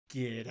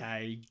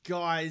G'day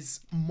guys,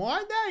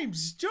 my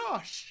name's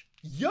Josh.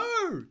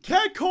 Yo,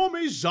 can call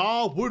me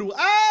Woodle,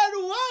 and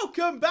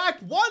welcome back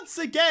once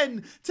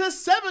again to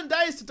 7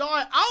 Days to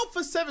Die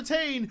Alpha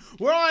 17,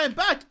 where I am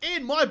back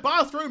in my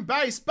bathroom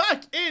base,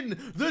 back in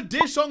the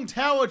Dishong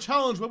Tower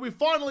challenge, where we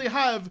finally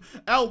have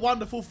our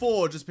wonderful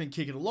forge. It's been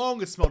kicking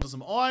along, it smelted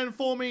some iron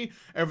for me,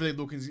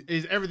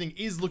 everything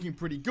is looking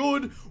pretty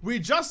good. We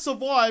just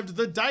survived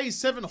the Day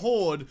 7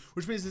 horde,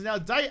 which means it's now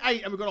Day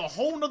 8, and we've got a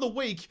whole nother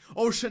week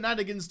of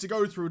shenanigans to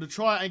go through to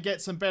try and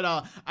get some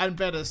better and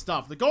better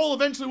stuff. The goal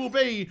eventually will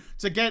be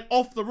to get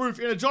off the roof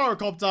in a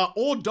gyrocopter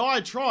or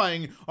die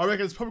trying. I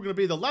reckon it's probably going to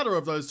be the latter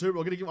of those two, but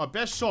we're going to give my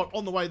best shot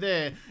on the way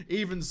there.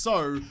 Even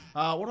so,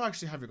 what do I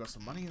actually have? We've got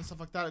some money and stuff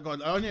like that. I've got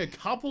only a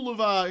couple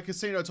of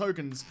casino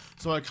tokens,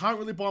 so I can't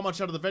really buy much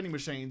out of the vending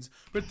machines,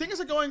 but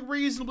things are going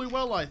reasonably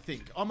well, I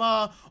think.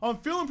 I'm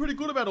feeling pretty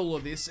good about all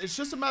of this. It's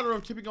just a matter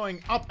of keeping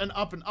going up and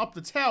up and up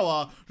the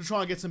tower to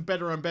try and get some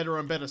better and better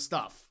and better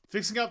stuff.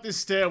 Fixing up this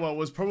stairwell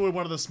was probably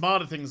one of the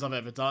smarter things I've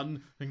ever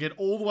done, and get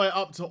all the way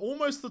up to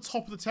almost the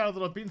top of the tower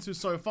that I've been to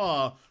so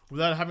far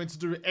without having to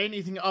do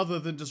anything other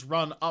than just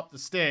run up the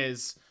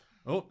stairs.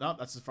 Oh, no,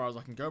 that's as far as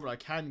I can go, but I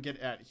can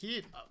get out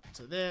here, up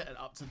to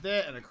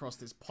there, and across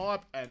this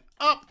pipe, and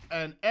up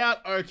and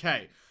out.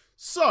 Okay,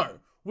 so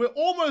we're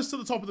almost to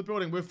the top of the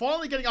building. We're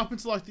finally getting up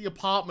into, like, the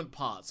apartment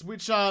parts,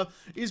 which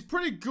is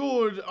pretty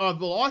good.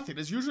 Well, I think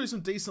there's usually some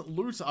decent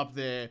loot up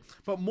there,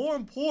 but more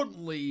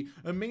importantly,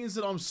 it means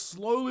that I'm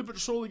slowly but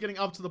surely getting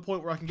up to the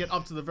point where I can get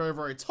up to the very,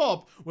 very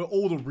top, where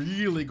all the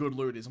really good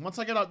loot is. And once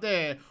I get up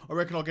there, I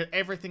reckon I'll get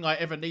everything I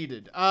ever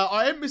needed.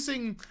 I am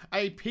missing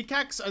a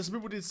pickaxe, as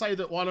people did say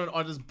that why don't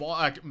I just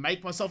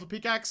make myself a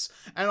pickaxe,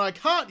 and I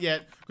can't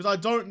yet, because I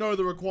don't know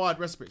the required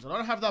recipes. I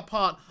don't have that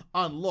part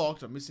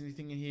unlocked. I'm missing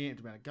anything in here,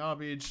 empty amount of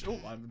garbage. Oh,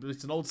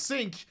 it's an old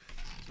sink.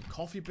 Some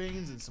coffee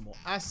beans and some more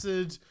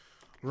acid.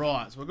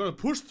 Right, so we're going to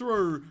push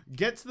through,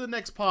 get to the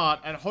next part,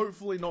 and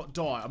hopefully not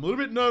die. I'm a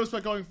little bit nervous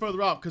about going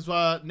further up, because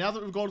now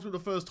that we've gone through the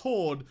first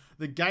horde,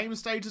 the game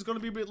stage is going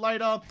to be a bit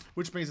later,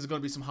 which means there's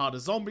going to be some harder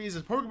zombies.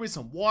 There's probably going to be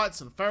some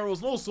whites and ferals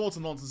and all sorts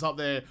of nonsense up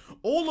there,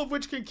 all of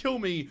which can kill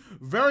me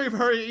very,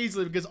 very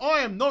easily, because I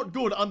am not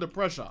good under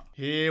pressure.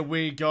 Here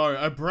we go.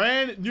 A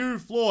brand new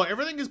floor.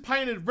 Everything is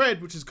painted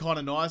red, which is kind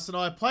of nice, and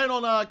I plan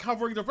on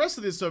covering the rest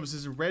of these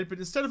surfaces in red, but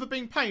instead of it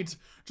being paint,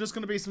 just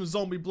going to be some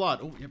zombie blood.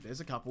 Oh, yep, there's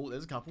a couple.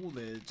 There's a couple.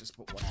 Just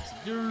put one to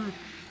do.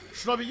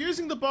 Should I be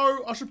using the bow?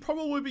 I should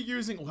probably be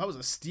using... Oh, that was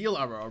a steel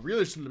arrow. I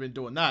really shouldn't have been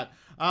doing that.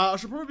 I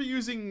should probably be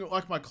using,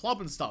 like, my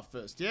club and stuff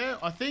first, yeah?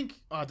 I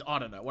think... I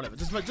don't know, whatever.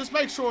 Just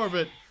make sure of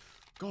it.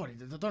 God,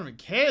 I don't even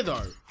care,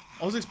 though.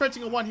 I was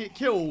expecting a one-hit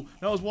kill.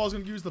 That was why I was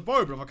going to use the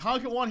bow, but if I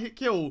can't get one-hit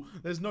kill,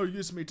 there's no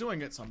use in me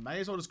doing it, so I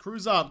may as well just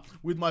cruise up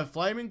with my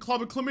flaming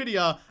club of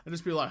chlamydia and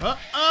just be like, huh?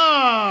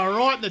 Ah,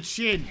 right in the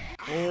chin.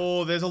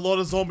 Oh, there's a lot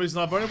of zombies,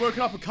 and I've only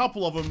woken up a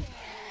couple of them.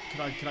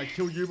 Can I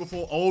kill you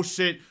before? Oh,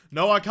 shit.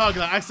 No, I can't,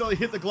 because I accidentally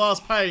hit the glass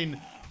pane.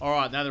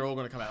 Alright, now they're all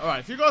going to come out. Alright,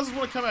 if you guys just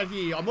want to come out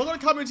here, I'm not going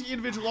to come into your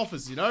individual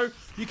office, you know?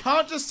 You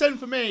can't just send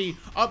for me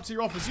up to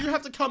your office. You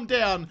have to come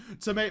down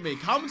to meet me.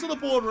 Come to the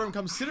boardroom,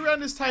 come sit around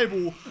this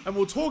table, and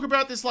we'll talk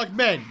about this like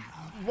men.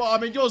 Well, I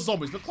mean, you're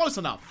zombies, but close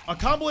enough. I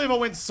can't believe I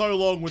went so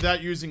long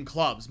without using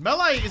clubs.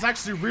 Melee is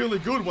actually really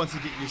good once you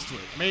get used to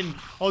it. I mean,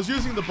 I was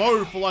using the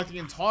bow for like the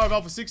entire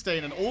Alpha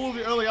 16 and all of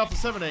the early Alpha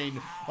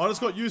 17. I just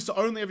got used to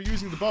only ever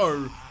using the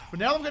bow. But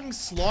now that I'm getting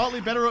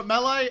slightly better at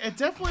melee, it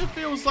definitely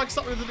feels like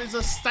something that is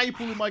a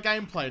staple in my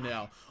gameplay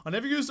now. I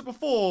never used it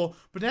before,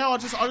 but now I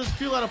just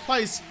feel out of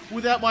place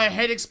without my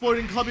head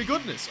exploding clubby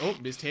goodness. Oh,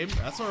 missed him.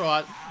 That's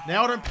alright.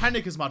 Now I don't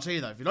panic as much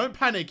either. If you don't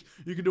panic,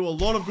 you can do a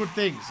lot of good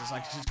things. It's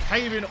like just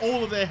cave in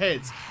all of their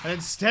heads and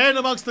then stand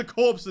amongst the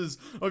corpses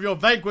of your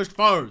vanquished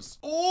foes.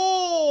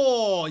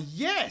 Oh,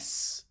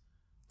 yes!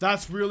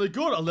 That's really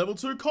good. A level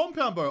 2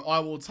 compound bow. I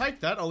will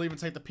take that. I'll even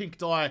take the pink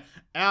dye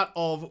out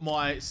of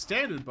my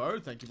standard bow.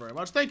 Thank you very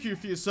much. Thank you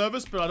for your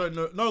service, but I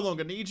don't no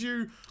longer need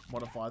you.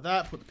 Modify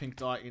that. Put the pink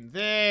dye in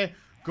there.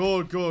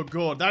 Good, good,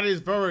 good. That is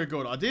very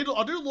good. I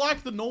do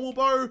like the normal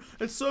bow.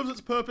 It serves its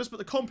purpose, but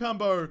the compound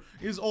bow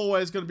is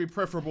always going to be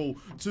preferable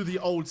to the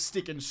old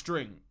stick and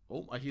string.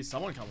 Oh, I hear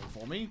someone coming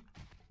for me.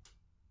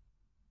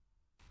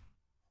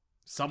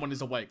 Someone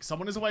is awake.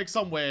 Someone is awake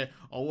somewhere.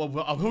 I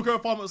will go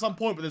find them at some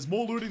point, but there's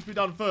more looting to be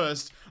done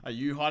first. Are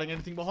you hiding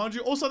anything behind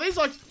you? Also, these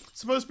like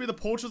supposed to be the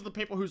portraits of the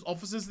people whose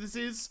offices this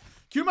is.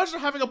 Can you imagine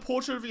having a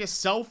portrait of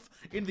yourself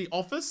in the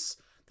office?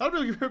 That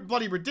would be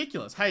bloody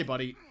ridiculous. Hey,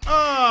 buddy.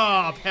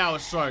 Ah, power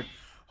stroke.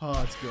 Oh,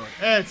 it's good.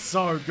 It's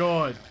so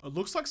good. It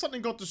looks like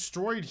something got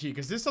destroyed here,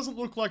 because this doesn't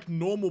look like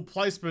normal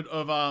placement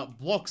of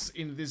blocks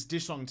in this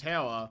Dishong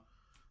Tower.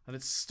 And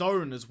it's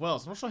stone as well,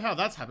 so I'm not sure how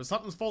that's happened.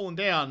 Something's fallen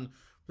down.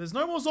 There's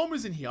no more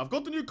zombies in here. I've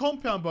got the new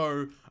compound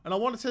bow, and I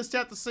want to test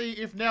out to see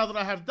if now that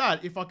I have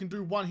that, if I can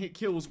do one-hit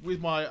kills with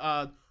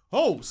my,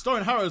 oh,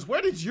 stone arrows.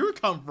 Where did you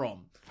come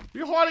from? Were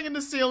you hiding in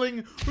the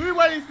ceiling? Were you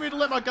waiting for me to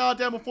let my guard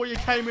down before you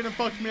came in and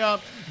fucked me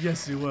up?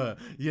 Yes, you were.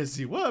 Yes,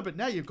 you were. But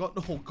now you've got...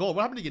 Oh, God.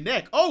 What happened to your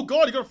neck? Oh,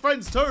 God. You got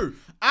friends, too.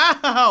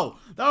 Ow.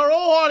 They were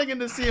all hiding in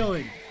the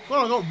ceiling.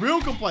 God, I got real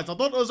complaints. I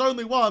thought there was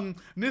only one,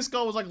 and this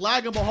guy was like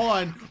lagging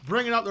behind,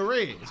 bringing up the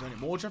rear. Is there any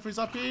more Jeffreys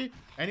up here?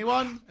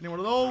 Anyone?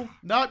 Anyone at all?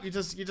 Nope, you're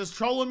just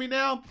trolling me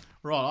now?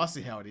 Right, I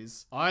see how it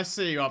is. I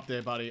see you up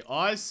there, buddy.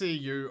 I see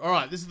you. All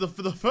right, this is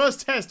for the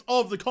first test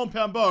of the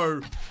compound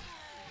bow.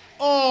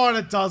 Oh, and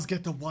it does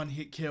get the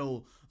one-hit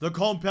kill. The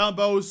compound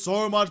bow is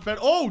so much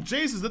better. Oh,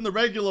 Jesus, than the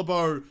regular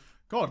bow.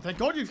 God, thank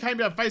God you came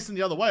down facing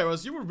the other way, or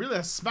else you would really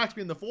have smacked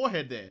me in the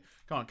forehead there.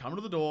 Come on, come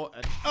to the door.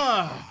 And,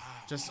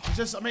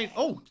 I mean,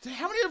 oh,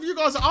 how many of you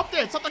guys are up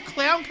there? It's like the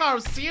clown car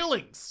of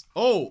ceilings.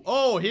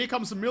 Oh, here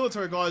comes some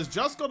military guys.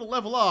 Just got to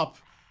level up.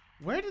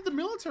 Where did the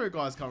military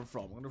guys come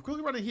from? I'm going to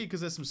quickly run in here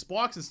because there's some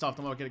spikes and stuff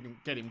that I'm not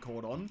get him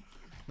caught on.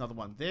 Another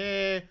one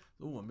there.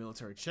 Oh, a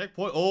military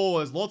checkpoint. Oh,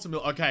 there's lots of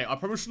okay, I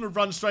probably shouldn't have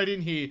run straight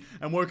in here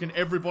and woken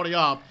everybody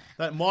up.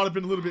 That might have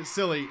been a little bit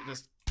silly.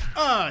 Just,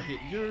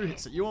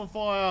 set you on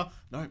fire.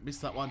 No,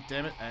 missed that one,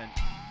 damn it. And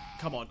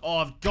come on.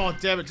 Oh, God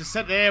damn it. Just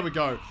there we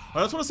go. I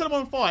just want to set him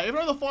on fire. Even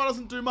though the fire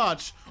doesn't do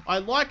much, I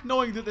like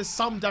knowing that there's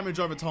some damage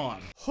over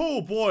time.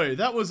 Oh boy,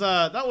 that was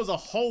a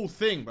whole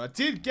thing. But I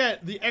did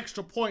get the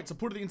extra point to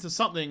put it into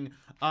something.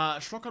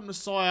 Shotgun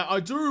Messiah. I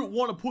do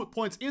want to put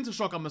points into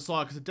Shotgun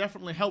Messiah because it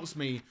definitely helps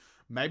me.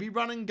 Maybe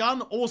running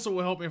gun also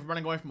will help me if I'm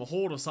running away from a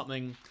horde or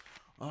something.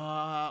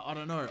 I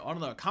don't know.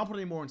 I can't put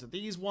any more into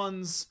these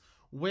ones.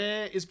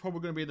 Where is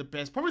probably going to be the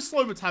best? Probably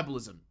slow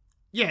metabolism.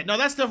 Yeah, no,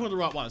 that's definitely the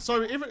right one.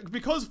 So,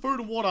 because food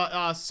and water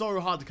are so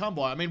hard to come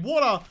by, I mean,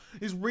 water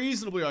is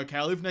reasonably okay.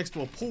 I live next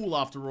to a pool,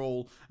 after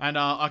all, and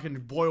I can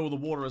boil the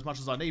water as much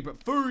as I need.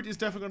 But food is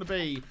definitely going to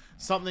be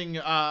something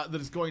that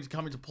is going to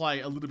come into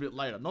play a little bit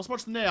later. Not so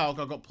much now.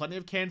 I've got plenty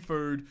of canned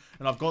food,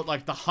 and I've got,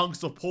 like, the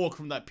hunks of pork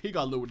from that pig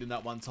I lured in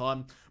that one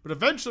time. But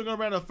eventually, I'm going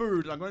to run out of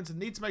food, and I'm going to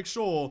need to make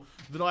sure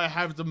that I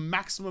have the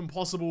maximum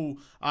possible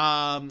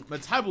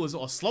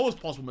metabolism, or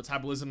slowest possible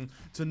metabolism,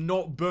 to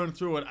not burn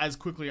through it as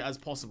quickly as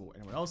possible.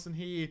 Anyone else in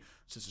here?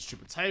 It's just a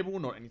stupid table,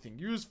 not anything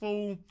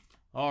useful.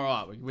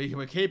 Alright,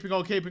 we're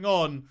keeping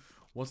on.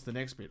 What's the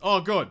next bit?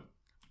 Oh, good.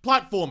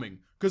 Platforming.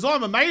 Because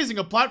I'm amazing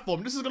at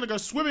platforming. This is going to go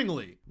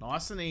swimmingly.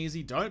 Nice and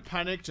easy. Don't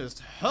panic. Just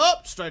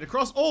hop straight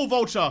across. Oh,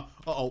 vulture.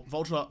 Uh-oh.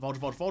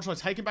 Vulture.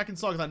 Take him back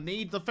inside because I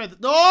need the feather.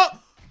 No!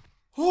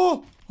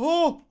 Oh.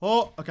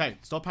 Okay,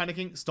 stop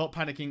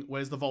panicking.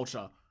 Where's the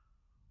vulture?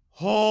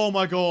 Oh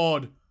my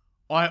God.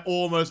 I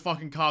almost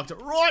fucking carked it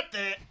right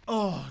there.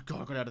 Oh,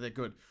 God, I got out of there.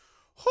 Good.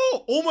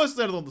 Oh, almost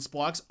landed on the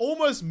spikes.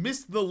 Almost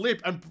missed the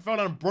lip and fell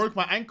down and broke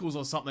my ankles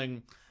or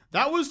something.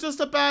 That was just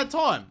a bad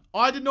time.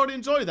 I did not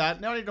enjoy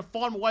that. Now I need to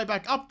find my way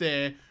back up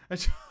there. Oh,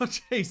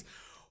 jeez.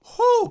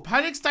 Oh,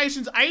 panic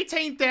station's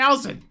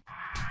 18,000.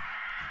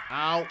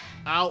 Ow,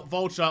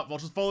 Vulture.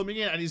 Vulture's following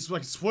me in and he's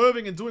like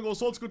swerving and doing all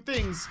sorts of good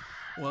things.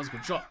 Well, that was a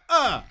good shot.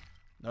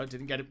 No,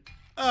 didn't get it.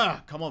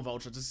 Come on,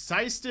 Vulture. Just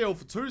stay still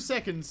for 2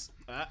 seconds.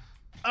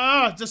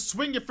 Just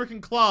swing your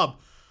freaking club.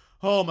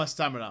 Oh, my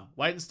stamina.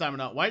 Wait and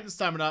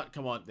stamina.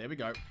 Come on, there we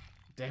go.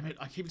 Damn it,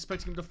 I keep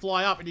expecting him to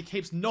fly up and he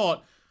keeps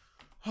not.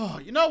 Oh,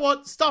 you know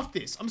what? Stuff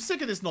this. I'm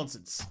sick of this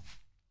nonsense.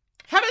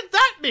 How did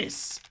that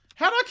miss?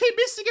 How do I keep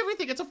missing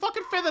everything? It's a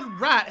fucking feathered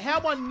rat. How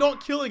am I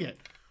not killing it?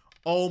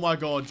 Oh my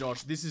God,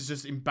 Josh. This is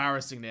just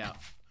embarrassing now.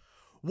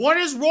 What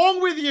is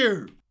wrong with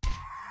you?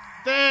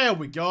 There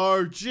we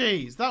go.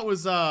 Jeez, that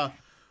was, I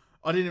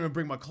didn't even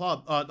bring my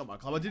club. Not my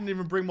club. I didn't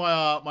even bring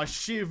my, my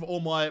shiv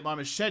or my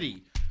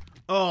machete.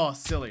 Oh,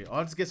 silly. I'll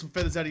have to get some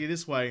feathers out of you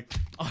this way.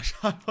 I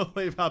can't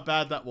believe how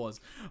bad that was.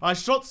 I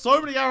shot so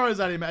many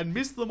arrows at him and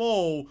missed them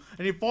all.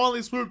 And he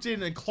finally swooped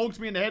in and clonked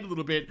me in the head a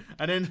little bit.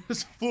 And then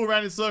just flew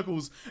around in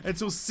circles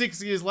until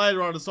 6 years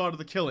later I decided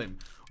to kill him.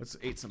 Let's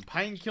eat some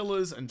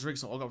painkillers and drink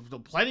some. I've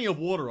got plenty of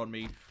water on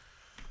me.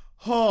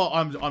 Oh,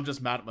 I'm just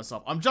mad at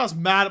myself. I'm just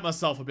mad at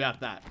myself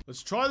about that.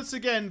 Let's try this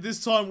again,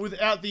 this time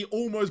without the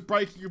almost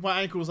breaking of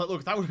my ankles. Like,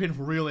 look, that would have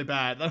been really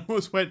bad. That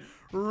almost went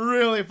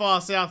really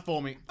far south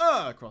for me.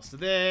 Across to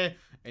there.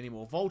 Any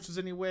more vultures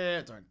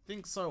anywhere? Don't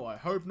think so. I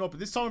hope not. But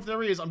this time, if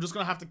there is, I'm just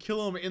going to have to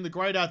kill them in the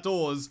great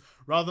outdoors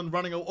rather than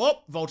running.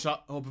 Oh, vulture.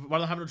 Oh,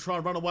 rather than having to try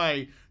and run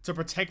away to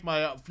protect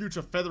my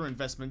future feather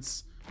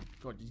investments.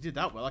 God, you did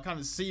that well. I can't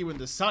even see you in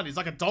the sun. It's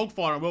like a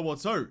dogfire in World War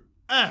II.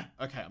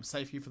 Okay, I'm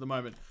safe here for the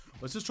moment.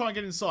 Let's just try and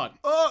get inside.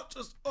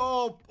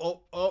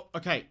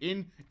 Okay,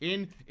 in.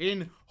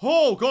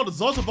 Oh, God,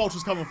 there's lots of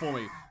vultures coming for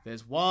me.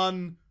 There's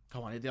one.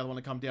 Come on, I need the other one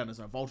to come down. There's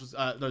no vultures,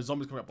 those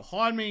zombies coming up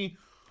behind me.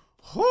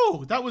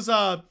 Whew, that was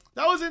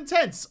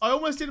intense. I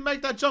almost didn't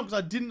make that jump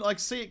because I didn't, like,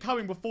 see it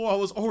coming before I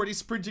was already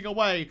sprinting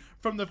away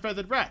from the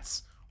feathered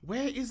rats.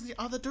 Where is the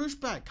other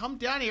douchebag? Come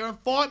down here and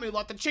fight me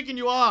like the chicken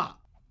you are.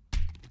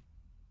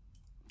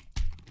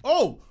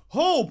 Oh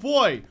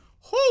boy.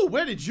 Oh,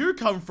 where did you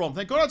come from?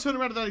 Thank God I turned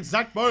around at that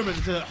exact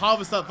moment to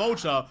harvest that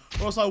vulture,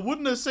 or else I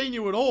wouldn't have seen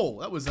you at all.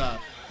 That was, it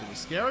was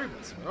scary, but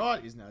it's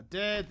alright. He's now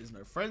dead. There's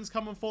no friends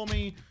coming for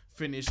me.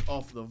 Finish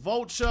off the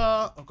vulture.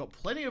 I've got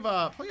plenty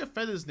of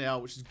feathers now,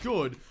 which is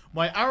good.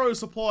 My arrow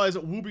supplies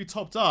will be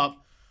topped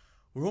up.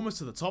 We're almost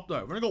to the top,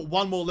 though. We've only got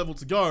one more level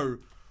to go.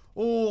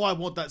 Oh, I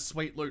want that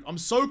sweet loot. I'm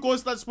so close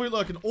to that sweet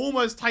loot. I can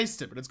almost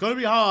taste it, but it's going to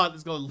be hard.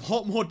 There's got a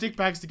lot more dick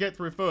bags to get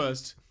through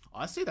first.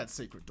 I see that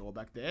secret door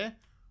back there.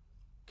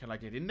 Can I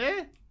get in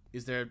there?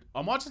 Is there...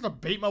 I might just have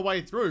to beat my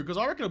way through, because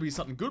I reckon it'll be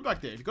something good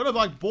back there. If you've got to,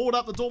 like, board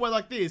up the doorway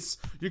like this,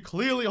 you're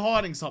clearly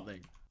hiding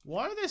something.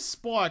 Why are there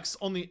spikes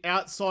on the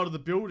outside of the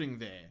building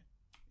there?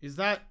 Is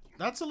that...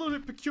 That's a little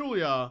bit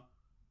peculiar.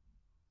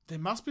 There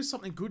must be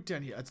something good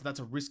down here. That's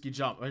a risky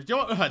jump. You know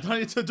what? I don't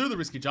need to do the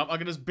risky jump. I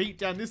can just beat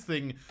down this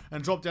thing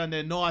and drop down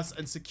there nice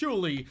and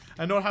securely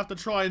and not have to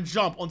try and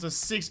jump onto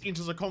 6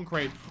 inches of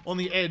concrete on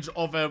the edge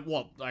of a,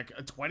 what, like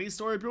a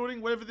 20-story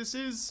building, whatever this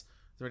is.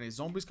 Are there any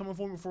zombies coming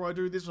for me before I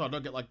do this? So I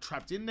don't get, like,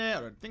 trapped in there.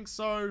 I don't think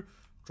so.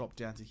 Drop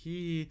down to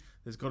here.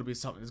 There's got to be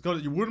something.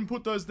 You wouldn't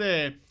put those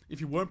there if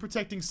you weren't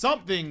protecting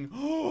something.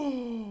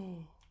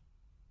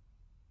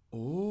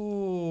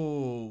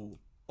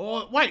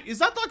 Oh, wait, is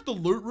that like the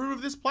loot room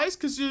of this place?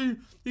 Because you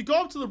go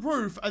up to the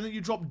roof and then you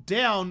drop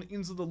down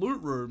into the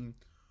loot room.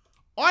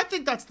 I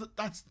think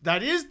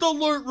that is the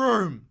loot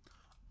room.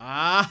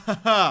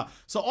 Ah,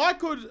 so I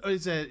could,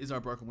 is there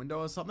a broken window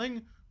or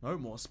something? No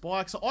more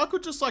spikes. So I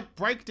could just like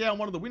break down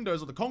one of the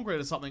windows of the concrete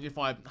or something if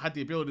I had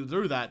the ability to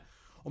do that.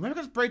 Or maybe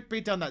I could just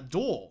beat down that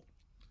door.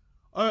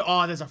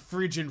 Oh, there's a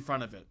fridge in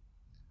front of it.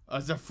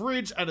 There's a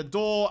fridge and a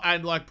door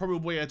and like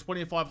probably a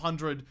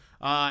 2500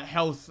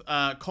 health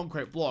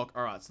concrete block.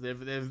 All right, so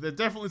they've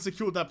definitely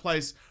secured that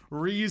place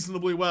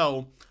reasonably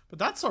well. But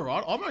that's all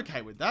right. I'm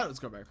okay with that. Let's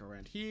go back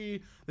around here.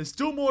 There's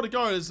still more to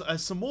go.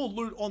 There's some more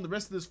loot on the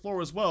rest of this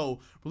floor as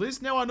well. But at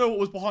least now I know what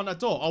was behind that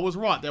door. I was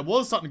right. There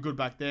was something good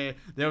back there.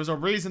 There was a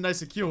reason they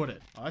secured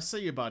it. I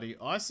see you, buddy.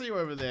 I see you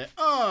over there.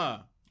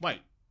 Wait.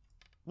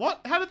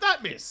 What? How did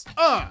that miss?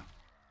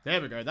 There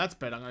we go, that's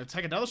better. I'm going to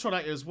take another shot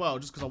at you as well,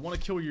 just because I want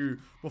to kill you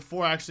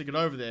before I actually get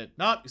over there.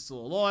 Nope, you're still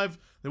alive.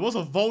 There was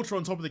a vulture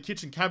on top of the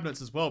kitchen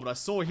cabinets as well, but I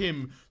saw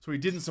him, so he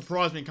didn't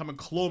surprise me and come and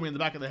claw me in the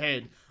back of the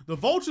head. The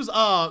vultures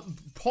are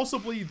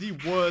possibly the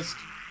worst...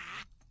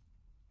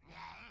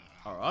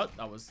 Alright,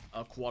 that was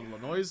quite a lot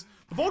of noise.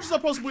 The vultures are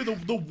possibly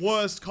the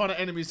worst kind of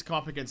enemies to come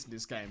up against in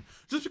this game.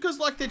 Just because,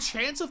 like, their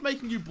chance of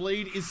making you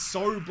bleed is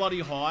so bloody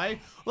high.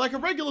 Like, a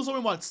regular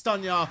zombie might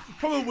stun ya,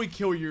 probably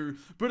kill you,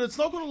 but it's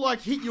not gonna,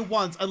 like, hit you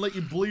once and let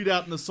you bleed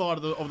out in the side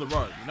of the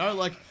road, you know?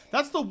 Like,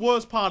 that's the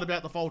worst part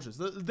about the vultures.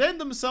 Them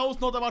themselves,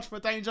 not that much of a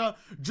danger.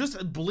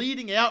 Just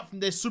bleeding out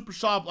from their super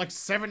sharp, like,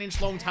 7-inch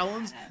long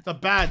talons, it's a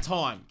bad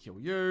time. Kill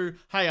you.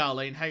 Hey,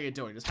 Arlene, how you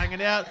doing? Just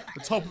hanging out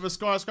the top of a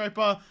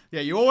skyscraper?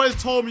 Yeah, you always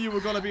told me you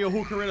were gonna be a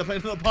hooker in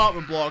an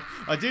apartment block.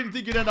 I didn't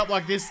think you'd end up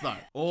like this, though.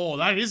 Oh,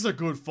 that is a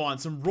good find.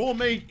 Some raw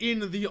meat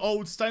in the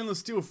old stainless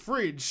steel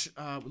fridge.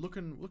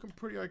 Looking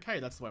pretty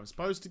okay. That's the way I'm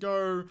supposed to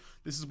go.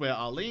 This is where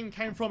Arlene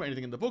came from.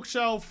 Anything in the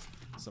bookshelf.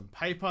 Some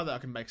paper that I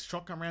can make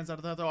shotgun rounds out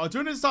of that, though. I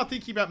do need to start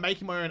thinking about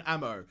making my own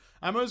ammo.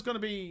 Ammo's gonna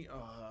be...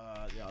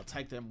 yeah, I'll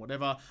take them,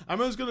 whatever.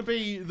 Ammo's gonna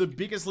be the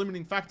biggest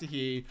limiting factor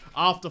here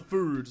after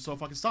food. So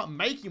if I can start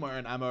making my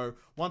own ammo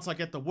once I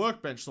get the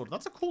workbench sorted,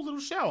 that's a cool little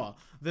shower.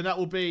 Then that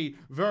will be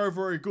very,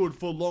 very good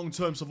for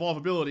long-term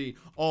survivability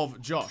of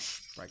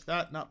Josh. Break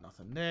that. Nope,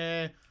 nothing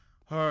there.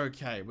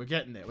 Okay, we're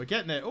getting there. We're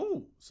getting there.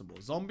 Ooh, some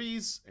more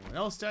zombies. Anyone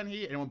else down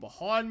here? Anyone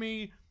behind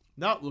me?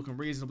 Nope, looking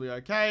reasonably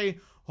okay.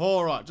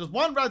 Alright, just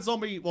one rad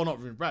zombie. Well, not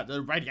even rad.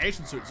 The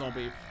radiation suit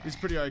zombie is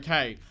pretty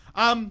okay.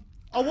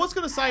 I was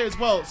going to say as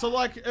well, so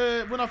like,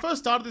 when I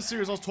first started this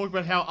series, I was talking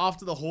about how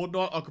after the Horde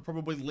night, I could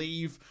probably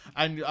leave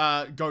and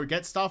go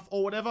get stuff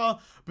or whatever,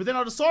 but then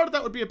I decided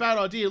that would be a bad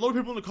idea. A lot of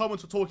people in the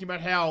comments were talking about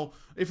how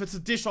if it's a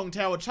Dishong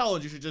Tower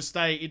challenge, you should just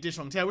stay in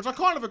Dishong Tower, which I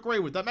kind of agree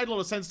with. That made a lot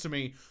of sense to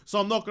me, so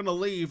I'm not going to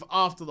leave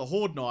after the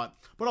Horde night.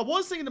 But I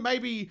was thinking that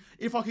maybe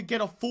if I could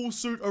get a full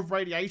suit of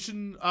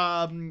radiation,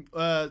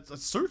 a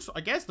suit,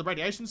 I guess, the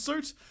radiation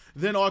suit,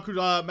 then I could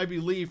maybe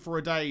leave for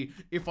a day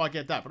if I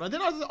get that. But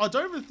then I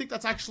don't even think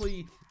that's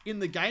actually in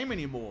the game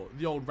anymore,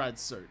 the old rad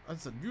suit.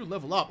 That's a new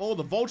level up. Oh,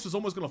 the vulture's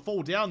almost going to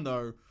fall down,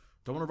 though.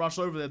 Don't want to rush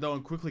over there, though,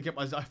 and quickly get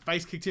my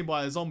face kicked in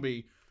by a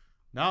zombie.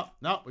 No,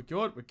 we're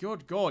good, we're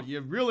good. God,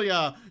 you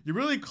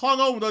really clung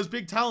on with those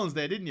big talons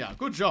there, didn't you?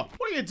 Good job.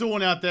 What are you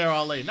doing out there,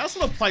 Arlene? That's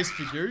not a place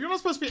for you. You're not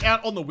supposed to be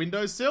out on the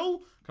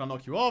windowsill. Can I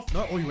knock you off?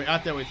 No, oh, you were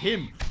out there with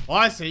him.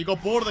 I see, you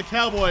got bored of the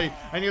cowboy,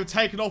 and you've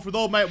taken off with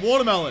old mate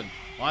Watermelon.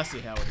 I see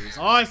how it is.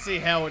 I see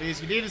how it is.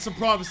 You needed some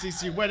privacy,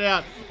 so you went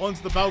out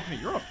onto the balcony.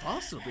 You're a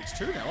faster bitch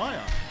too now, are you?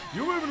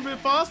 You're moving a bit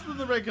faster than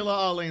the regular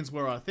Arlene's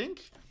were, I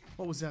think.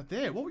 What was out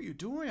there? What were you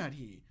doing out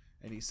here?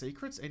 Any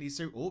secrets? Any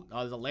secrets? Oh,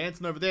 there's a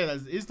lantern over there.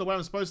 That is the way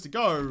I'm supposed to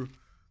go.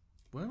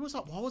 Where was I?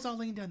 Why was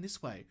Arlene down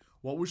this way?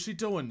 What was she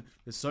doing?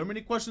 There's so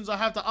many questions I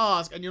have to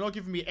ask, and you're not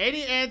giving me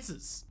any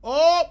answers.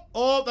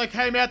 Oh, they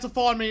came out to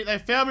find me. They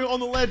found me on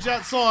the ledge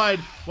outside.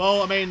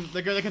 Well, I mean,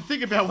 they can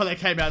think about why they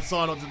came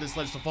outside onto this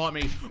ledge to find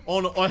me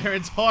on their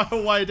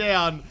entire way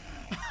down.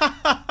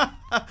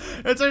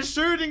 It's a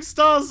shooting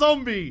star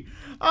zombie.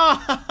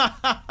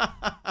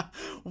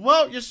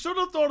 Well, you should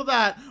have thought of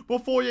that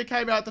before you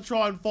came out to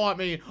try and fight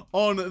me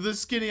on the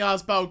skinny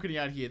ass balcony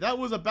out here. That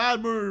was a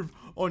bad move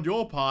on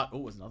your part.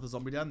 Oh, there's another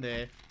zombie down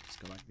there.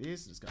 Just go like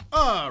this. Just go,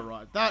 oh,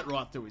 right. That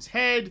right through his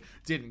head.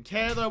 Didn't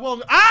care, though.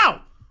 Well,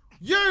 ow!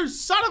 You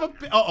son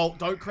of a... Uh-oh,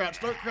 don't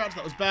crouch. Don't crouch.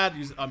 That was bad.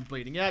 I'm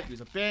bleeding out.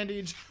 Use a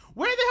bandage.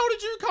 Where the hell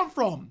did you come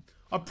from?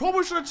 I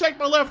probably should have checked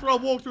my left when I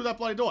walked through that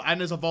bloody door. And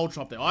there's a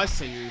vulture up there. I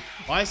see you.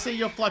 I see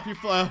your flappy,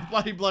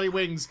 bloody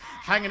wings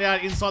hanging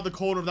out inside the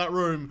corner of that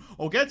room.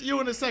 I'll get to you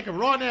in a second.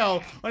 Right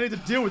now, I need to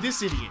deal with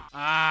this idiot.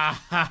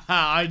 Ah,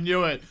 I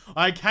knew it.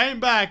 I came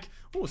back.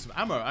 Oh, some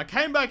ammo. I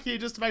came back here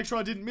just to make sure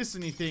I didn't miss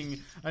anything.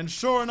 And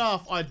sure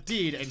enough, I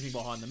did. Anything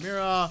behind the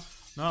mirror?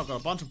 No, I've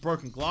got a bunch of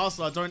broken glass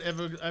that I don't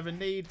ever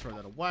need. Throw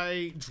that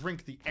away.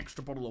 Drink the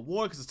extra bottle of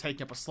water because it's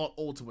taking up a slot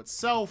all to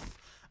itself.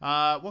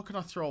 What can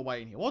I throw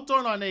away in here? What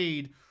don't I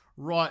need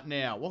right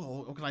now?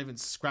 What can I even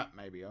scrap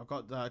maybe? I've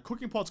got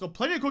cooking pots. I've got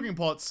plenty of cooking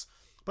pots.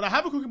 But I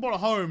have a cooking pot at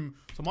home.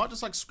 So I might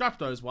just like scrap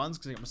those ones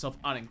because I get myself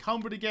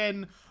unencumbered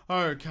again.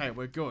 Okay,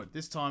 we're good.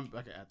 This time,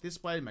 back out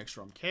this way. Make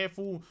sure I'm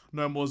careful.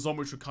 No more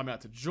zombies should come out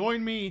to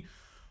join me.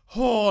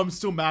 Oh, I'm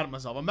still mad at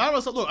myself. I'm mad at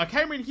myself. Look, I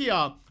came in here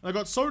and I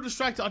got so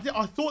distracted.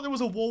 I thought there was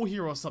a wall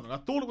here or something. I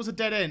thought it was a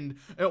dead end.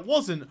 It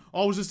wasn't.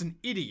 I was just an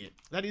idiot.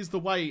 That is the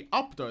way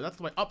up though. That's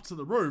the way up to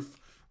the roof.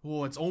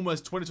 Oh, it's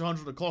almost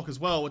 2200 o'clock as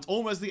well. It's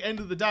almost the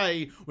end of the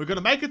day. We're going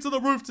to make it to the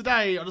roof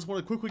today. I just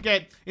want to quickly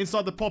get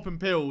inside the popping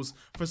pills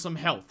for some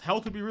health.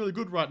 Health would be really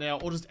good right now,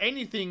 or just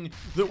anything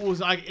that will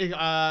like,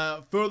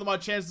 further my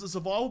chances of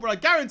survival. But I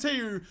guarantee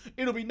you,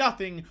 it'll be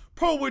nothing.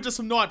 Probably just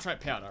some nitrate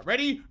powder.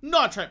 Ready?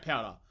 Nitrate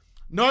powder.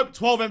 Nope,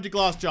 12 empty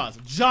glass jars.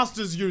 Just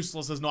as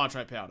useless as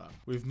nitrate powder.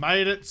 We've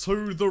made it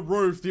to the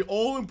roof. The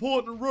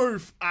all-important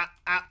roof.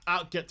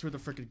 Get through the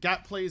freaking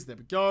gap, please. There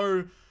we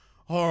go.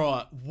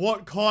 Alright,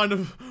 what kind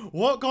of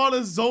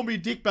zombie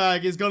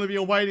dickbag is going to be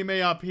awaiting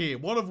me up here?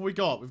 What have we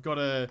got? We've got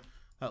a...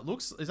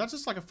 is that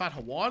just like a fat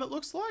Hawaiian it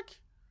looks like?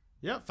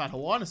 Yeah, fat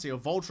Hawaiian. I see a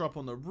vulture up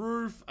on the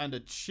roof and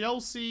a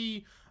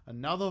Chelsea.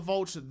 Another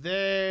vulture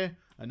there.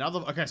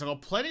 Another... Okay, so I've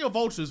got plenty of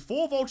vultures.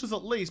 4 vultures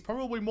at least,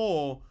 probably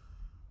more.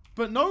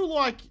 But no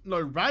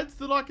rads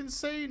that I can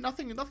see.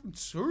 Nothing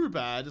too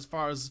bad as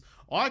far as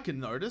I can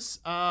notice.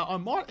 I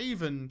might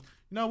even...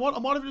 You know what? I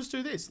might even just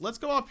do this. Let's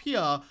go up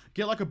here,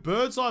 get like a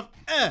bird's eye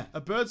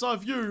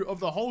view of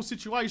the whole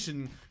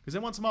situation. Because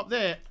then once I'm up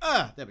there,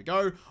 there we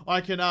go.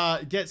 I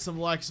can get some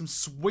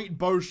sweet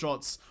bow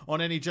shots on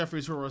any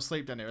Jeffreys who are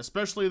asleep down there,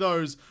 especially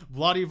those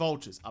bloody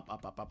vultures.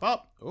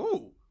 Up.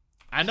 Ooh.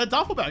 And a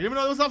duffel bag. Even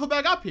though there's a duffel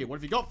bag up here. What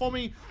have you got for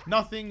me?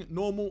 Nothing.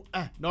 Normal.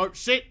 No,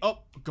 shit. Oh,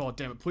 god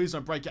damn it. Please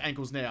don't break your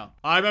ankles now.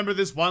 I remember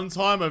this one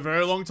time, a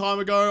very long time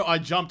ago, I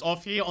jumped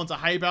off here onto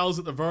hay bales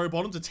at the very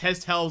bottom to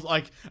test how,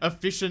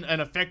 efficient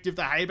and effective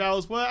the hay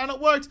bales were. And it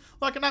worked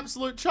like an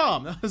absolute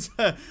charm.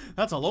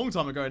 That's a long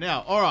time ago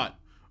now. Alright.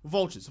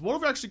 Vultures. What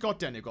have we actually got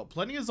down here? We've got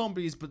plenty of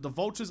zombies, but the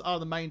vultures are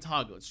the main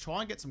target. Let's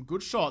try and get some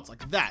good shots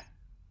like that.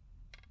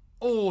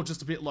 Oh,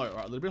 just a bit low.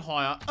 Alright, a little bit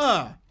higher.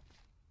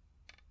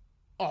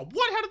 Oh,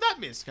 what? How did that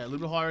miss? Okay, a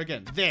little bit higher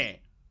again. There.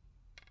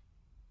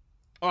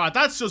 Alright,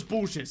 that's just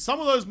bullshit. Some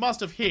of those must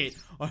have hit.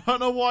 I don't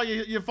know why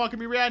you're fucking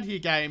me around here,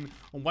 game.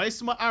 I'm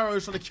wasting my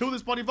arrows trying to kill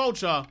this bloody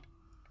vulture.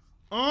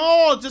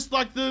 Oh, just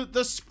like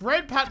the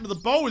spread pattern of the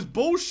bow is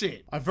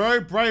bullshit. I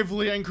very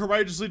bravely and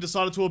courageously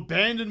decided to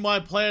abandon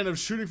my plan of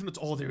shooting from the...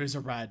 Oh, there is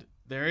a rad.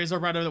 There is a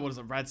rad over there. What is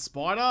it? Rad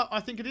spider,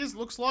 I think it is.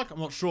 Looks like. I'm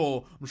not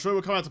sure. I'm sure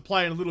we'll come out to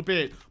play in a little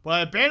bit. But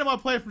I abandoned my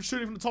plan from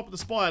shooting from the top of the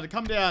spire to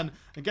come down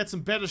and get some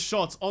better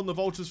shots on the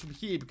vultures from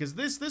here. Because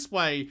this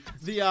way,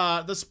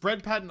 the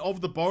spread pattern of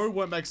the bow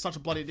won't make such a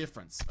bloody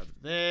difference. Over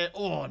there.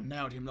 Oh,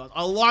 nailed him.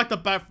 I like the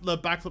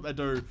backflip they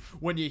do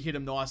when you hit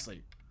him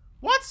nicely.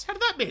 What? How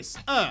did that miss?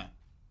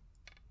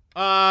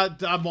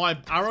 My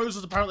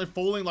arrows are apparently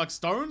falling like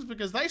stones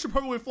because they should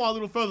probably fly a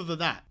little further than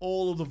that.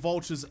 All of the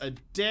vultures are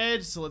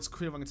dead, so let's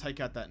see if I can take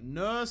out that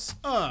nurse.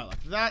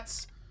 Like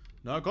that.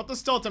 No, got the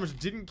stealth damage,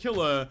 didn't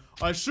kill her.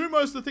 I assume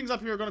most of the things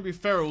up here are going to be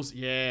ferals.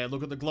 Yeah,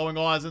 look at the glowing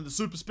eyes and the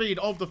super speed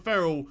of the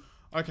feral.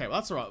 Okay, well,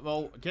 that's alright.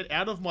 Well, get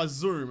out of my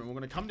zoom, and we're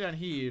going to come down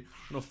here.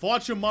 I'm going to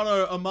fight you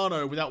mano a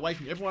mano without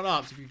waking everyone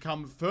up. So if you can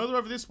come further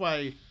over this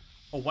way,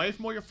 away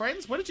from all your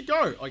friends. Where did you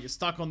go? Oh, you're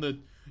stuck on the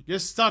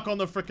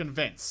freaking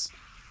vents.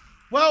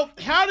 Well,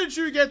 how did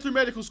you get through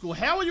medical school?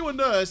 How are you a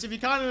nurse if you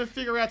can't even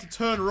figure out to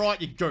turn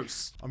right, you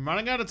goose? I'm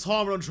running out of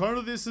time, and I'm trying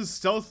to do this as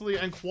stealthily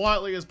and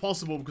quietly as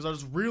possible because I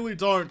just really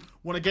don't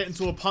want to get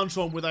into a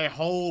punch-on with a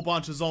whole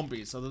bunch of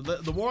zombies. So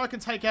the more I can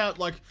take out,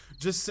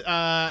 just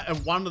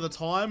one at a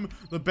time,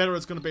 the better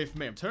it's going to be for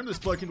me. I'm turning this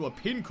bloke into a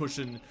pin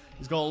cushion.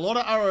 He's got a lot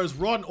of arrows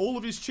right in all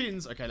of his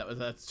chins. Okay,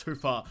 that's too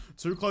far.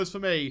 Too close for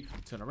me.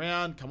 Turn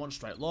around. Come on,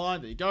 straight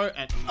line. There you go.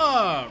 And,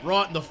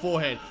 right in the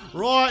forehead.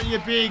 Right in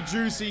your big,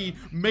 juicy,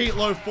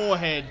 meatloaf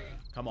forehead.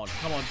 Come on,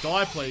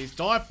 die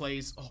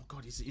please, Oh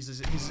god,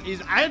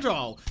 he's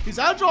agile. He's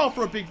agile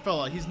for a big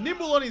fella. He's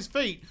nimble on his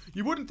feet.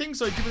 You wouldn't think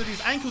so, given that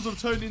his ankles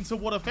have turned into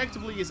what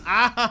effectively is,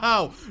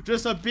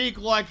 just a big,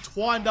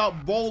 twined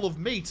up bowl of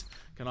meat.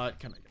 Can I,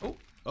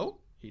 oh,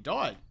 he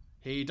died.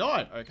 He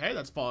died. Okay,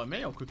 that's fine with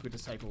me. I'll quickly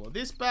just take all of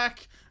this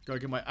back. Go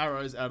get my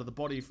arrows out of the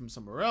body from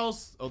somewhere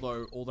else.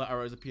 Although all the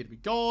arrows appear to be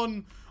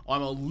gone.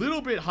 I'm a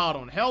little bit hard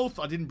on health.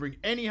 I didn't bring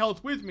any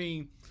health with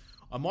me.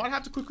 I might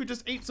have to quickly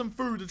just eat some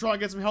food to try and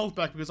get some health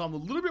back because I'm a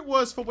little bit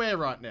worse for wear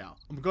right now.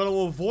 I'm going to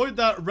avoid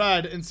that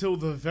rad until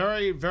the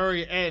very,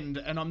 very end.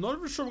 And I'm not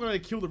even sure I'm going to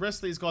kill the rest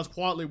of these guys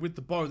quietly with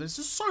the bow. There's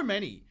just so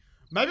many.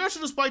 Maybe I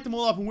should just wake them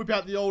all up and whip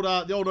out the old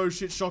oh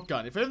shit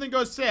shotgun. If everything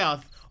goes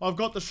south, I've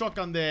got the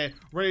shotgun there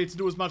ready to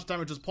do as much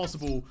damage as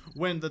possible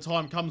when the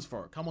time comes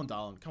for it. Come on,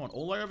 darling. Come on,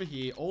 all the way over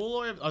here. All the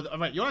way over... Oh,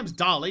 wait, your name's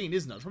Darlene,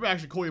 isn't it? I should probably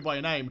actually call you by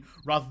your name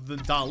rather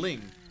than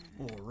Darling.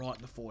 Oh, right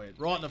in the forehead.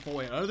 Right in the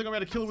forehead. I don't think I'm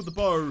going to kill it with the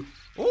bow.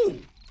 Oh,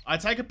 I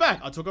take it back.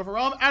 I took off her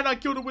arm and I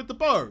killed it with the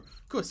bow.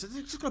 Good. So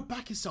just got to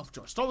back yourself,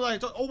 Josh. Stop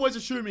always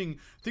assuming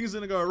things are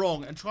going to go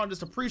wrong and try and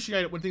just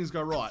appreciate it when things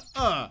go right.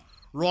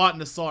 Right in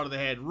the side of the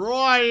head.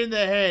 Right in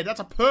the head. That's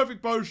a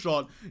perfect bow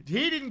shot.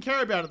 He didn't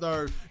care about it,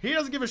 though. He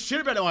doesn't give a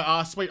shit about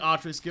my sweet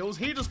archery skills.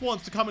 He just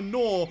wants to come and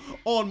gnaw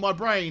on my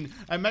brain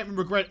and make me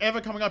regret ever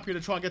coming up here to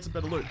try and get some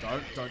better loot.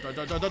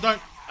 Don't.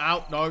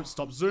 Ow, no.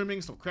 Stop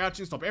zooming. Stop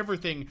crouching. Stop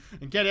everything.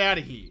 And get out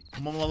of here.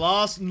 I'm on my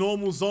last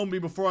normal zombie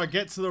before I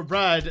get to the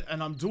rad.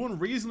 And I'm doing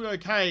reasonably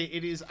okay.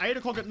 It is 8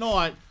 o'clock at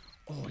night.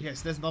 Oh,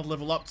 yes. There's another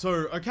level up,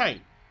 too.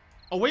 Okay.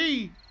 Are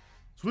we...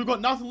 So we've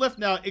got nothing left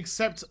now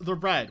except the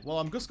rad. Well,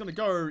 I'm just going to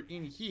go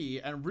in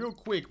here and real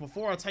quick,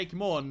 before I take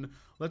him on,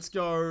 let's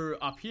go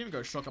up here and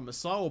go shotgun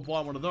missile or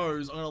buy one of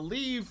those. I'm going to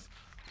leave...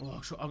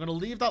 Oh, I'm going to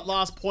leave that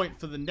last point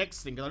for the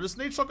next thing. I just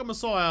need shotgun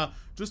messiah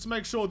just to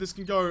make sure this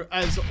can go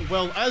as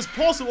well as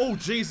possible. Oh,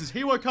 Jesus.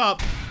 He woke up.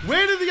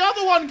 Where did the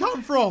other one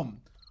come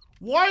from?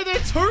 Why are there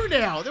two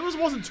now? There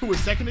wasn't two a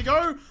second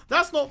ago.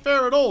 That's not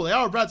fair at all. They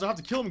are rads. I have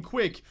to kill them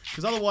quick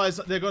because otherwise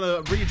they're going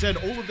to regen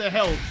all of their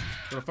health.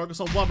 Gotta focus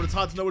on one, but it's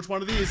hard to know which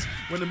one it is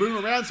when they're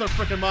moving around so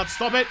freaking much.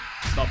 Stop it.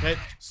 Stop it.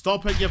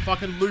 Stop it, you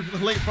fucking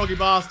leapfroggy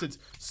bastards.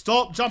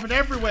 Stop jumping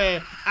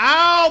everywhere.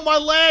 Ow, my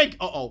leg.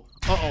 Uh-oh.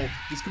 Uh-oh.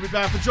 This could be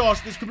bad for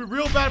Josh. This could be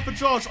real bad for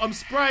Josh. I'm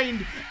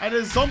sprained, and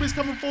there's zombies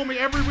coming for me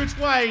every which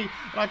way,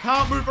 and I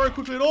can't move very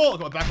quickly at all. I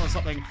got my back on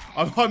something.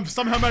 I'm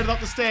somehow made it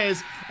up the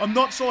stairs. I'm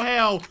not sure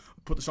how.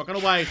 Put the shotgun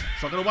away.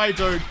 Shotgun away,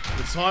 dude.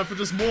 It's time for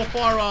just more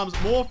firearms.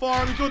 More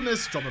firearm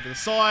goodness. Drop over the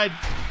side.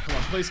 Come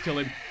on, please kill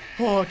him.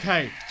 Oh,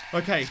 okay.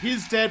 Okay,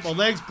 he's dead, my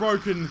leg's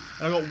broken, and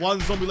I've got one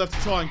zombie left to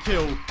try and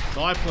kill.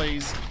 Die,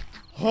 please.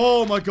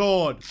 Oh my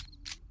god.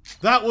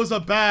 That was a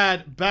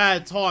bad,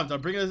 bad time. Did I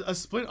bring a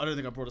splint? I don't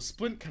think I brought a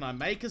splint. Can I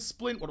make a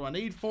splint? What do I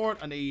need for it?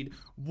 I need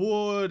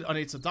wood. I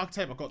need some duct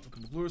tape. I've got some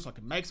glue so I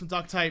can make some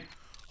duct tape.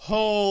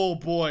 Oh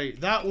boy,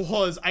 that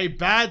was a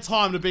bad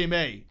time to be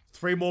me.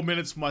 3 more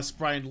minutes for my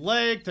sprained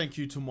leg. Thank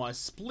you to my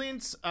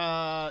splint.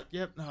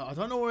 Yep. No, I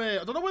don't know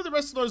where the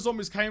rest of those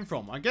zombies came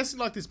from. I'm guessing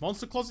like this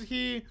monster closet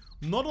here.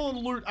 Not all the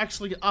loot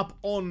actually up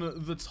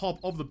on the top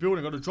of the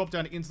building. I got to drop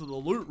down into the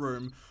loot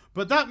room.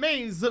 But that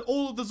means that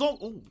all of the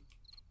zombies. Oh,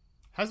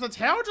 has the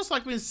tower just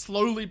like been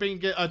slowly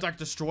being like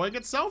destroying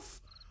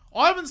itself?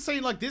 I haven't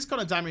seen like this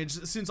kind of damage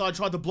since I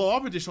tried to blow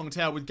up a Dishong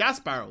Tower with gas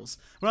barrels.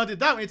 When I did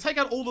that, when you take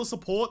out all the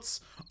supports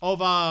of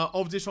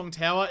Dishong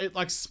Tower, it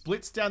like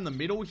splits down the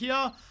middle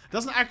here. It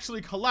doesn't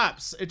actually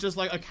collapse. It just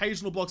like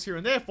occasional blocks here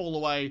and there fall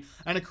away,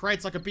 and it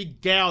creates like a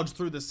big gouge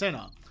through the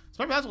center.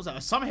 So maybe that's what's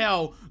happening.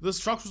 Somehow the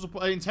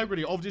structural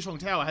integrity of Dishong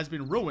Tower has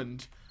been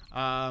ruined. There's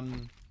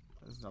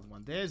another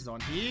one there. There's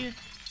one here.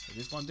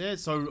 There's this one there.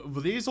 So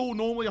were these all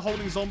normally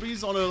holding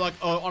zombies on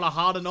a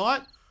harder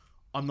night?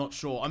 I'm not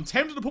sure. I'm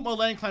tempted to put my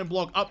land claim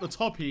block up the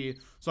top here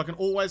so I can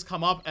always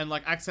come up and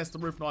like access the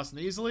roof nice and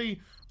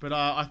easily. But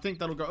I think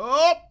that'll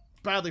go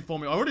badly for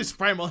me. I already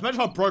sprained my...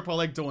 Imagine if I broke my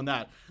leg doing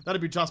that.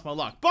 That'd be just my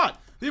luck. But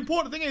the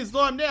important thing is that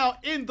I'm now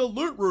in the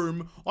loot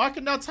room. I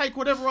can now take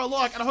whatever I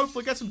like and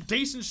hopefully get some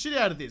decent shit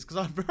out of this. Because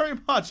I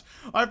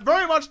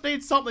very much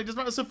need something just to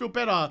make myself feel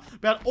better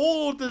about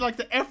all of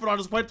the effort I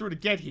just went through to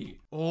get here.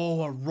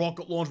 Oh, a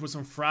rocket launch with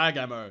some frag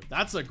ammo.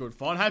 That's a good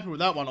find. Happy with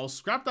that one. I'll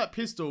scrap that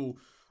pistol.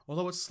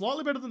 Although it's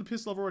slightly better than the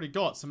pistol I've already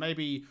got. So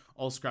maybe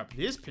I'll scrap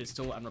this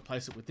pistol and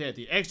replace it with that.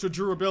 The extra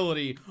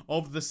durability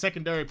of the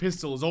secondary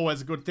pistol is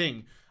always a good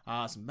thing.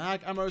 Some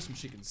mag ammo, some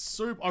chicken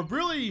soup. I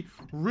really,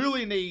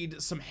 really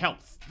need some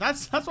health.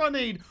 That's what I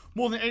need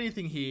more than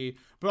anything here.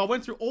 But I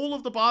went through all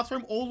of the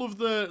bathroom, all of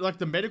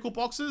the medical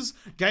boxes,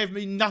 gave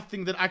me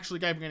nothing that actually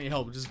gave me any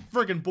help, which is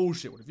friggin'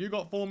 bullshit. What have you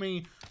got for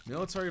me?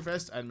 Military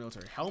vest and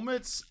military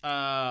helmets.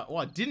 Oh,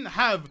 I didn't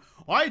have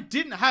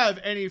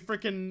any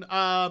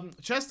freaking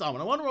chest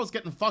armor. I wonder if I was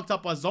getting fucked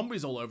up by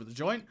zombies all over the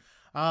joint.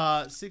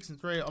 6 and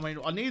 3. I mean,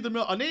 I need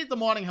the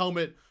mining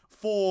helmet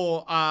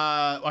for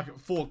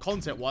for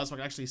content wise, so I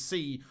can actually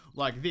see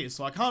like this.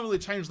 So I can't really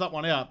change that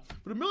one out.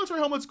 But a military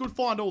helmet's a good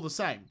find all the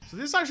same. So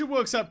this actually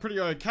works out pretty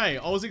okay.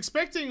 I was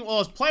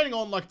planning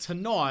on like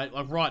tonight,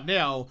 like right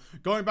now,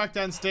 going back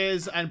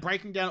downstairs and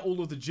breaking down all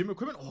of the gym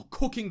equipment. Oh,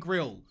 cooking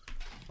grill.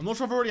 I'm not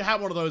sure if I've already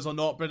had one of those or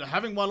not, but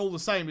having one all the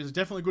same is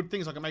definitely a good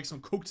thing, so I can make some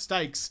cooked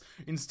steaks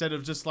instead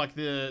of just like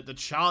the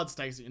charred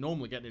steaks that you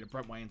normally get. Need to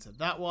prep way into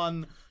that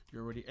one.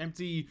 You're already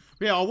empty.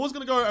 But yeah, I was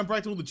going to go and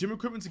break down all the gym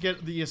equipment to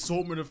get the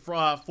assortment of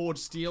forged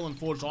steel and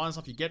forged iron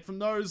stuff you get from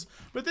those.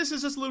 But this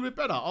is just a little bit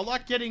better. I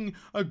like getting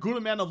a good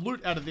amount of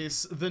loot out of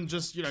this than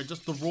just, you know,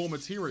 just the raw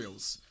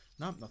materials.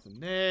 Nope, nothing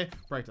there.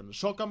 Break down the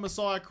shotgun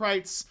messiah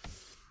crates.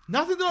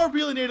 Nothing that I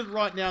really needed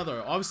right now,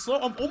 though.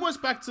 I'm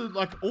almost back to,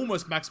 like,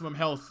 almost maximum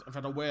health. In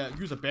fact, I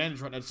use a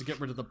bandage right now to get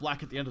rid of the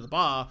black at the end of the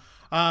bar.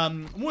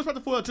 I'm almost back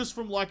to full health just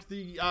from, like,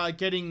 the,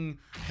 getting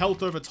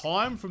health over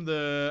time from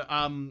the,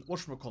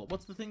 whatchamacallit?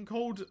 What's the thing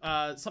called?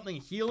 Something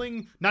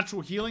healing?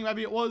 Natural healing,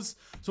 maybe it was.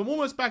 So I'm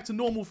almost back to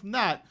normal from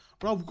that.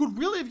 But I could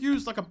really have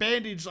used, like, a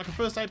bandage, like a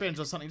first aid bandage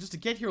or something, just to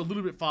get here a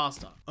little bit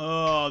faster.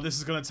 Oh, this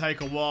is gonna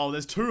take a while.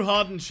 There's 2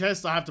 hardened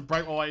chests I have to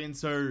break my way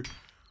into.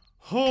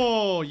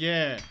 Oh,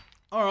 yeah.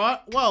 Alright,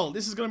 well,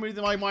 this is going to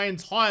be my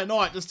entire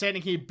night just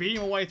standing here, beating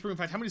my way through. In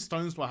fact, how many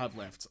stones do I have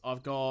left?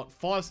 I've got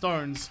 5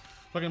 stones.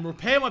 So I can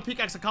repair my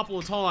pickaxe a couple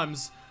of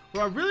times.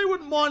 But I really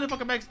wouldn't mind if I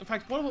could make... In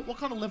fact, what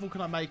kind of level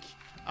can I make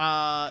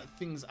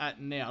things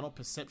at now? Not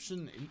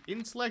perception,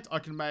 intellect. I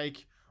can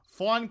make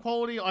fine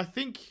quality. I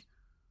think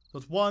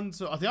there's 1,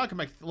 2... I think I can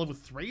make level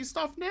 3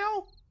 stuff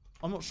now?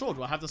 I'm not sure.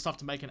 Do I have the stuff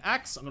to make an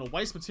axe? I'm going to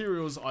waste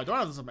materials. I don't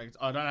have the stuff to make...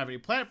 I don't have any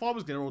plant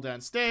fibers. Get it all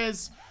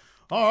downstairs.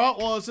 Alright,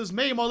 well, it's just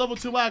me, my level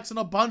 2 axe, and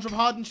a bunch of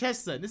hardened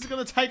chests then. This is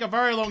going to take a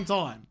very long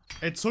time.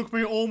 It took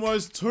me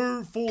almost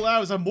 2 full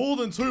hours, and more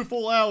than 2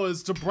 full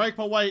hours, to break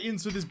my way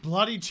into this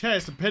bloody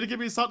chest. It better give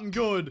me something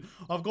good.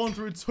 I've gone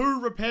through 2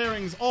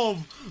 repairings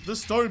of the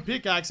stone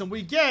pickaxe, and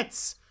we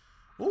get...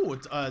 Ooh,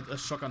 a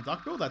shotgun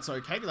duck bill. That's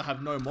okay, because I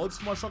have no mods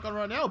for my shotgun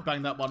right now.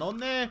 Bang that one on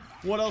there.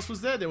 What else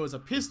was there? There was a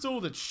pistol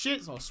that's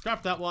shit, so I'll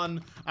scrap that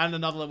one, and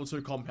another level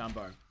 2 compound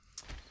bow.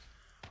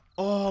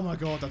 Oh my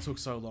god, that took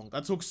so long.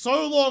 That took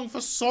so long for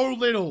so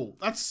little.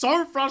 That's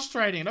so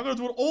frustrating. I'm gonna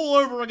do it all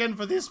over again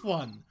for this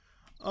one.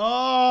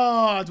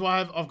 Oh, do I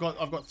have... I've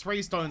got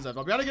 3 stones left.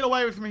 I'll be able to get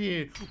away from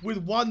here with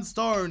 1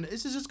 stone.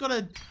 This is just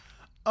gonna...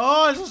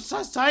 Oh, it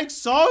just takes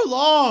so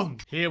long.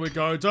 Here we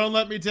go. Don't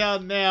let me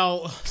down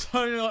now.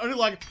 So, you know, only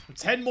like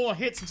 10 more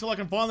hits until I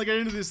can finally get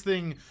into this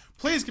thing.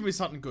 Please give me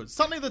something good.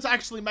 Something that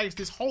actually makes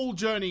this whole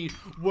journey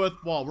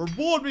worthwhile.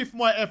 Reward me for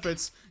my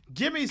efforts.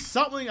 Give me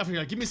something. I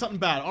think, give me something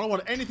bad. I don't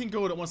want anything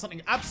good. I want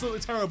something absolutely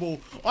terrible.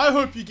 I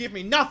hope you give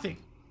me nothing.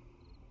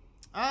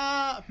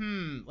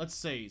 Let's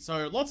see.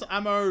 So, lots of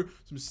ammo,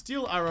 some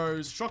steel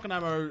arrows, shotgun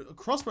ammo,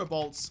 crossbow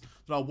bolts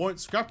that I won't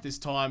scrap this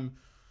time.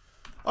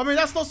 I mean,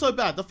 that's not so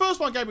bad. The first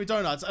one gave me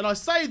donuts, and I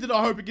say that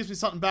I hope it gives me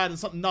something bad and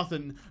something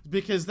nothing,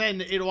 because then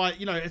it'll,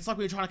 you know, it's like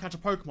when you're trying to catch a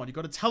Pokemon. You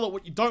got to tell it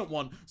what you don't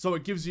want, so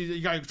it gives you,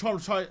 you know,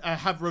 try to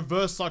have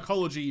reverse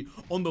psychology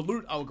on the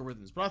loot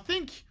algorithms. But I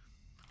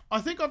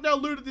think I've now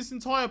looted this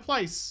entire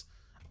place.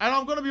 And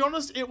I'm going to be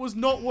honest, it was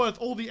not worth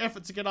all the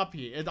effort to get up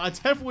here. I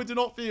definitely did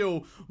not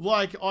feel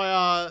like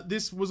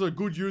this was a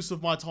good use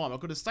of my time. I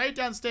could have stayed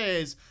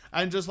downstairs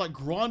and just like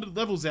grinded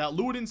levels out,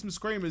 lured in some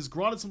screamers,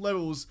 grinded some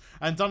levels,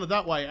 and done it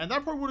that way. And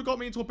that probably would have got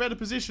me into a better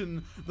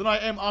position than I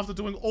am after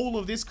doing all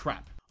of this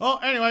crap. Well,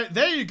 anyway,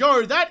 there you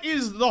go. That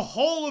is the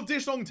whole of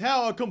Dishong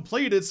Tower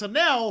completed. So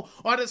now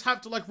I just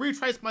have to like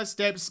retrace my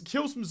steps,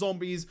 kill some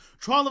zombies,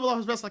 try and level up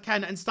as best I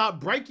can, and start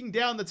breaking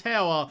down the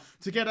tower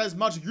to get as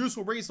much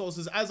useful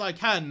resources as I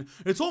can.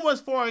 It's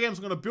almost 4 AM,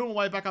 so I'm going to build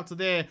my way back up to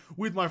there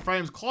with my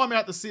frames, climb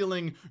out the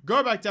ceiling,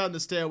 go back down the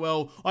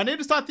stairwell. I need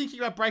to start thinking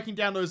about breaking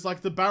down those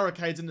like the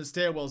barricades in the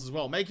stairwells as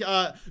well. Make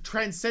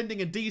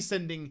transcending and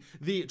descending,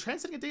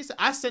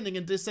 ascending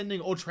and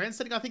descending, or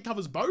transcending I think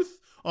covers both.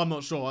 I'm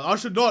not sure.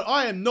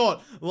 I am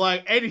not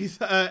like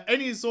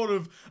any sort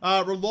of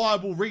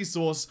reliable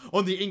resource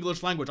on the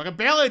English language. I can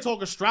barely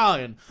talk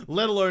Australian,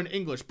 let alone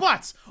English.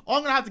 But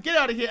I'm gonna have to get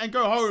out of here and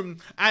go home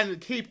and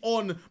keep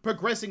on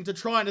progressing to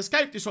try and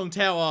escape Dishong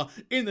Tower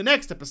in the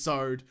next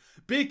episode,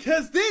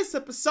 because this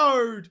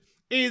episode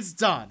is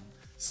done.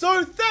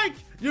 So thank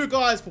you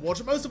guys for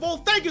watching. Most of all,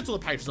 thank you to the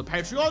patrons of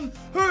Patreon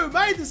who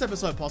made this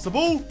episode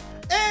possible.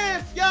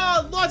 If you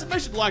liked it, make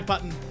sure the like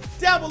button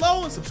down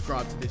below and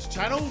subscribe to this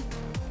channel.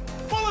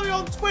 Follow me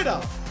on Twitter.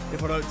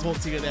 If I don't talk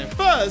to you there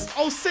first,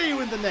 I'll see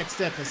you in the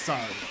next episode.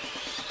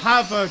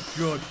 Have a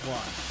good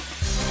one.